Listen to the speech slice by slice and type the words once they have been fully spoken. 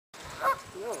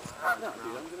No, dude, I'm gonna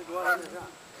go out on the ground.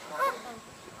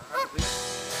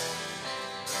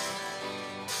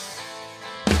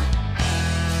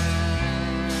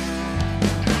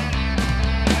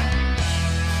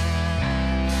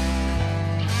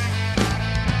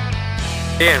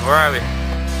 Ian, where are we?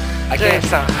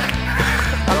 Jamestown.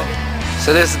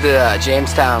 So this is the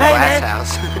Jamestown glass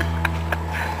house. You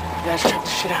guys check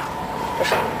this shit out.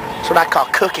 That's what I call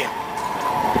cooking.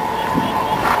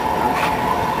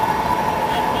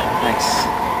 Nice.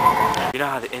 You know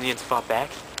how the Indians fought back?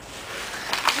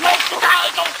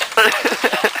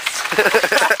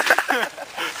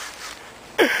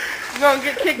 You're gonna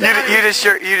get kicked out. You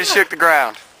just shook the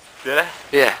ground. Did I?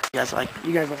 Yeah. You guys like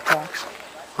cocks?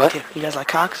 What? You guys like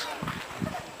cocks?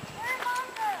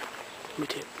 Me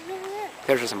too.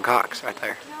 There's some cocks right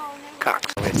there.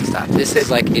 Cocks. Wait to stop. This is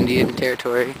like Indian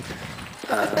territory.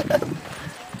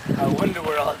 I wonder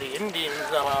where all the Indians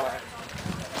are.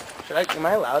 Am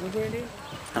I allowed in here, dude?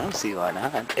 I don't see why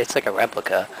not. It's like a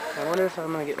replica. I wonder if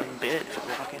I'm gonna get bit if I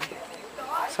walk in here.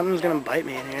 Something's gonna bite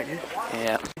me in here, dude.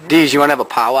 Yeah. Deej, you wanna have a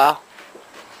powwow?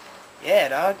 Yeah,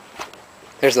 dog.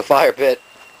 There's the fire pit.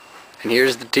 And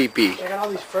here's the teepee. I got all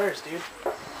these furs, dude.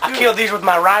 I killed these with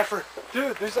my rifle.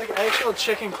 Dude, there's like actual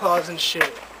chicken claws and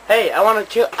shit. Hey, I wanna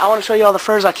show you all the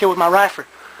furs I killed with my rifle.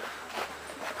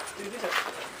 Dude, these are...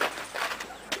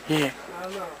 Yeah. I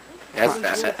don't know.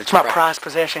 That's It's my prized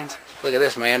possessions. Look at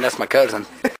this, man. That's my cousin.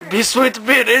 Be sweet to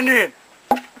be an Indian.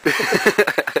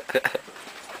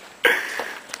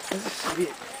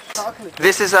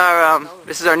 This is our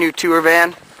new tour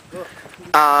van.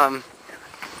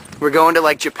 We're going to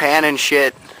like Japan and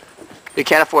shit. We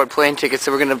can't afford plane tickets,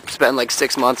 so we're gonna spend like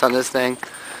 6 months on this thing.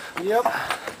 Yep.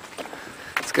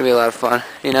 It's gonna be a lot of fun.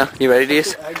 You know? You ready,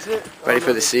 Deez? Exit. Ready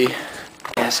for the sea?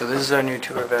 Yeah, so this is our new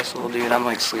tour vessel, dude. I'm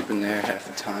like sleeping there half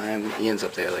the time. Ian's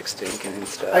up there like stinking and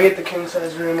stuff. I get the king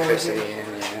size room over Chris and here.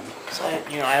 Ian, yeah. So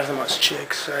I have the most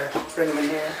chicks, so bring them in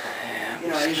here.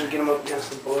 Yeah, I usually get them up against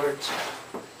the boards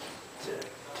to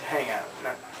hang out.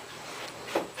 Not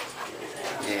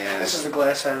yeah. This is the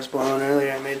glass I was blowing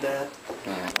earlier. I made that.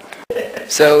 Yeah.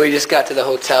 So we just got to the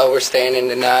hotel we're staying in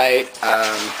tonight.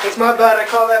 It's my bed. I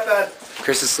call that bed.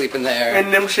 Chris is sleeping there.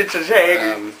 And them shits is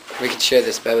hanging. We could share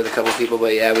this bed with a couple people,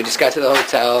 but yeah, we just got to the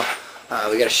hotel.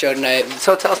 We got a show tonight. This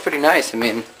hotel's pretty nice. I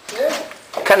mean, Yeah.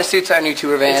 kind of suits our new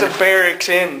tour van. It's a barracks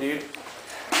inn, dude.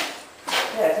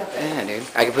 Yeah, dude.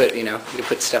 I could put, you could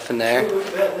put stuff in there. Look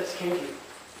at that. That's kinky.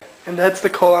 And that's the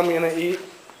coal I'm gonna eat.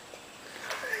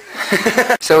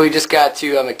 So we just got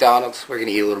to McDonald's. We're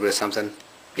gonna eat a little bit of something.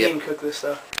 You can cook this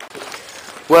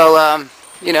stuff. Well,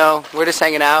 we're just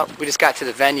hanging out. We just got to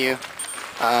the venue.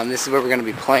 This is where we're gonna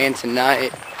be playing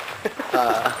tonight.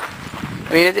 I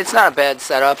mean, it's not a bad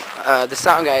setup. The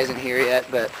sound guy isn't here yet,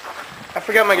 but I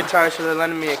forgot my guitar, so they're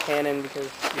lending me a Canon because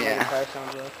my Yeah. guitar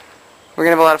sounds rough. we're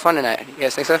gonna have a lot of fun tonight. You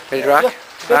guys think so? Ready to rock? Yeah.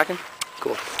 Rocking?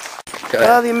 Cool. Go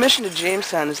Well, ahead. the admission to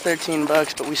Jamestown is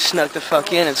 $13, but we snuck the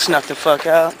fuck in and snuck the fuck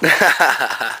out.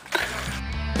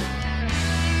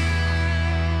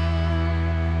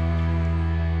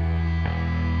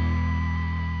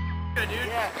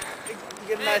 Yeah,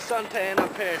 get a nice suntan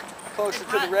up here, closer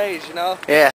to the rays, you know? Yeah.